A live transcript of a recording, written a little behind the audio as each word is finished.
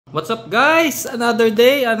What's up, guys? Another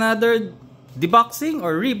day, another deboxing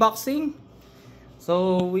or reboxing.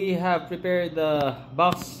 So we have prepared the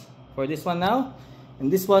box for this one now,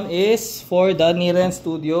 and this one is for the Niren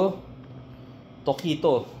Studio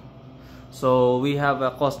Tokito. So we have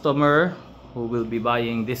a customer who will be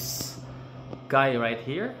buying this guy right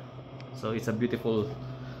here. So it's a beautiful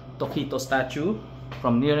Tokito statue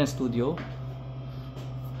from Niren Studio.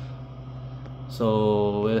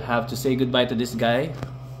 So we'll have to say goodbye to this guy,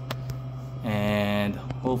 and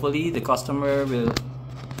hopefully the customer will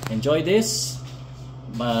enjoy this.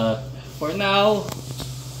 But for now,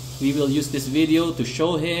 we will use this video to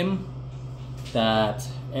show him that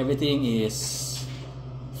everything is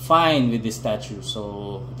fine with this statue.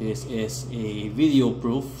 So this is a video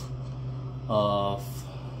proof of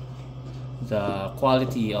the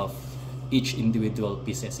quality of each individual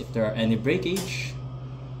pieces. If there are any breakage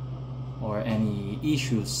or any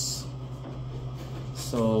issues,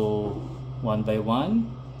 so one by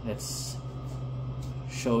one, let's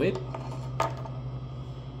show it.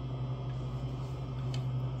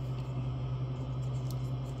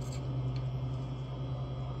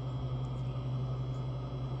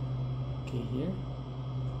 Okay, here.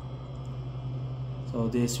 So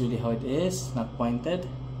this is really how it is, not pointed.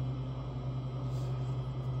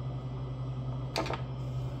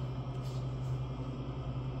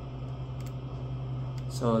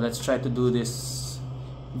 So let's try to do this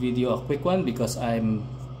video a quick one because I'm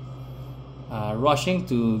rushing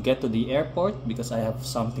to get to the airport because I have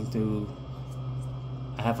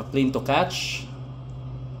a plane to catch.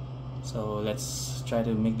 So let's try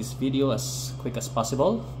to make this video as quick as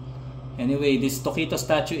possible. Anyway, this Tokito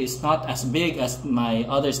statue is not as big as my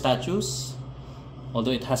other statues,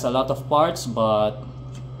 although it has a lot of parts, but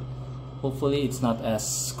hopefully it's not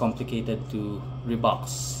as complicated to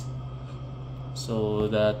rebox. So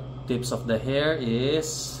the tips of the hair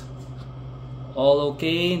is all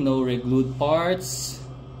okay, no reglued parts.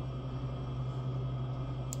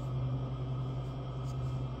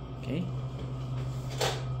 Okay.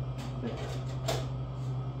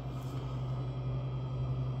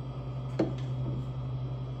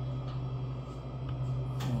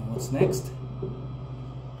 What's next?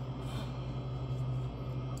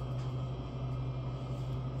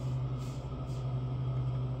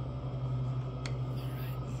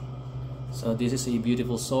 So this is a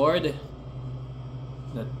beautiful sword.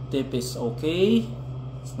 The tip is okay.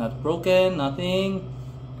 It's not broken, nothing.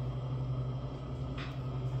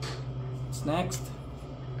 What's next?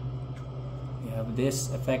 We have this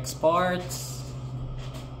effects parts.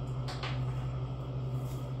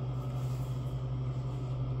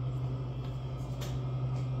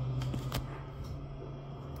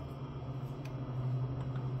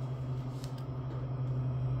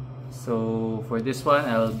 So for this one,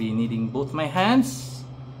 I'll be needing both my hands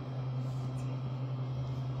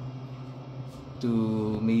to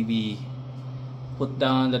maybe put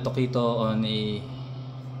down the Tokito on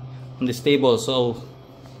this table. So,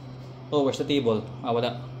 oh, where's the table? Ah,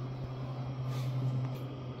 wala.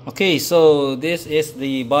 Okay, so this is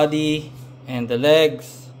the body and the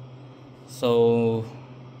legs. So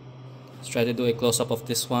let's try to do a close-up of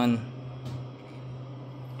this one.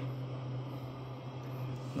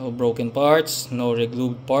 No broken parts, no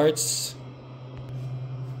reglued parts.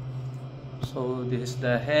 So this is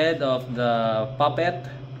the head of the puppet,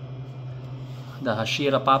 the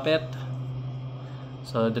Hashira puppet.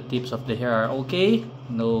 So the tips of the hair are okay,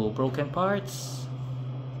 no broken parts.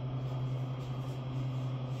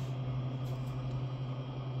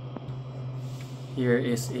 Here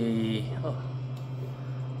is a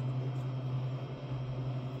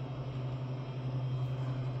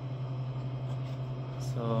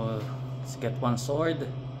So let's get one sword.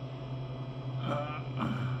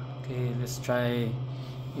 Okay, let's try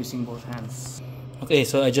using both hands. Okay,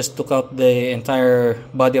 so I just took out the entire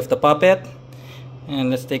body of the puppet,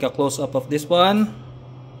 and let's take a close-up of this one.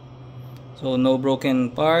 So no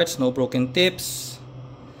broken parts, no broken tips.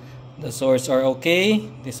 The swords are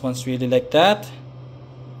okay. This one's really like that.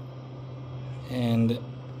 And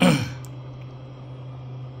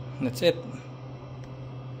that's it.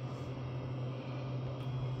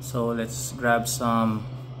 So let's grab some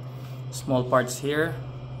small parts here.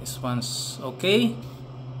 This one's okay.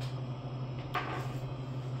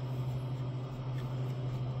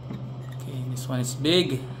 Okay, this one is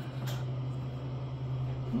big.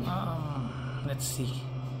 Let's see.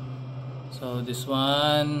 So this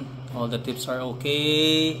one, all the tips are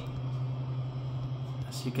okay.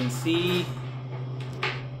 As you can see.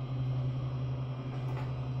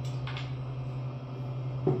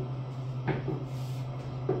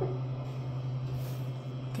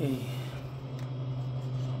 Okay.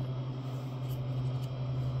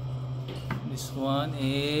 This one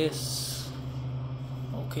is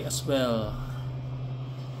okay as well.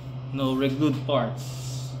 No reglued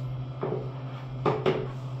parts.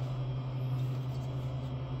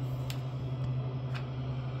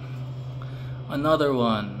 Another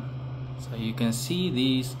one. So you can see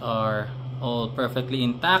these are all perfectly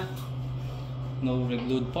intact. No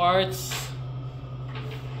reglued parts.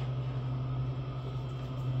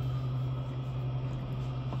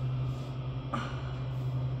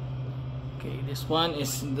 Okay, this one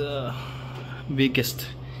is the biggest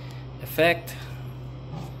effect.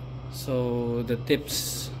 So the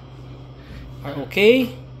tips are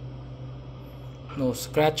okay. No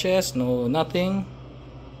scratches, no nothing.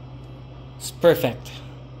 It's perfect.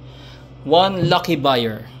 One lucky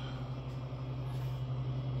buyer.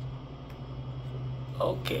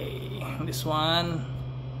 Okay, this one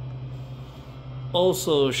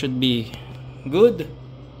also should be good.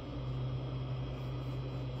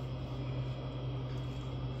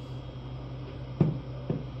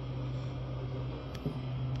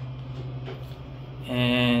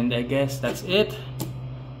 And I guess that's it.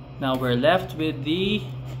 Now we're left with the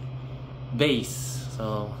base.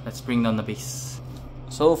 So let's bring down the base.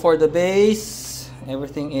 So for the base,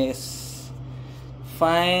 everything is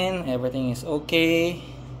fine, everything is okay.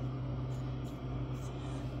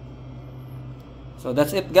 So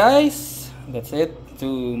that's it, guys. That's it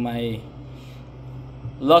to my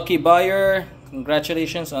lucky buyer.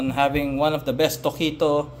 Congratulations on having one of the best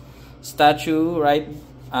Tokito statue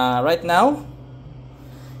right now.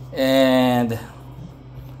 And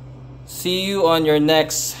see you on your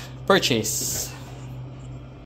next purchase.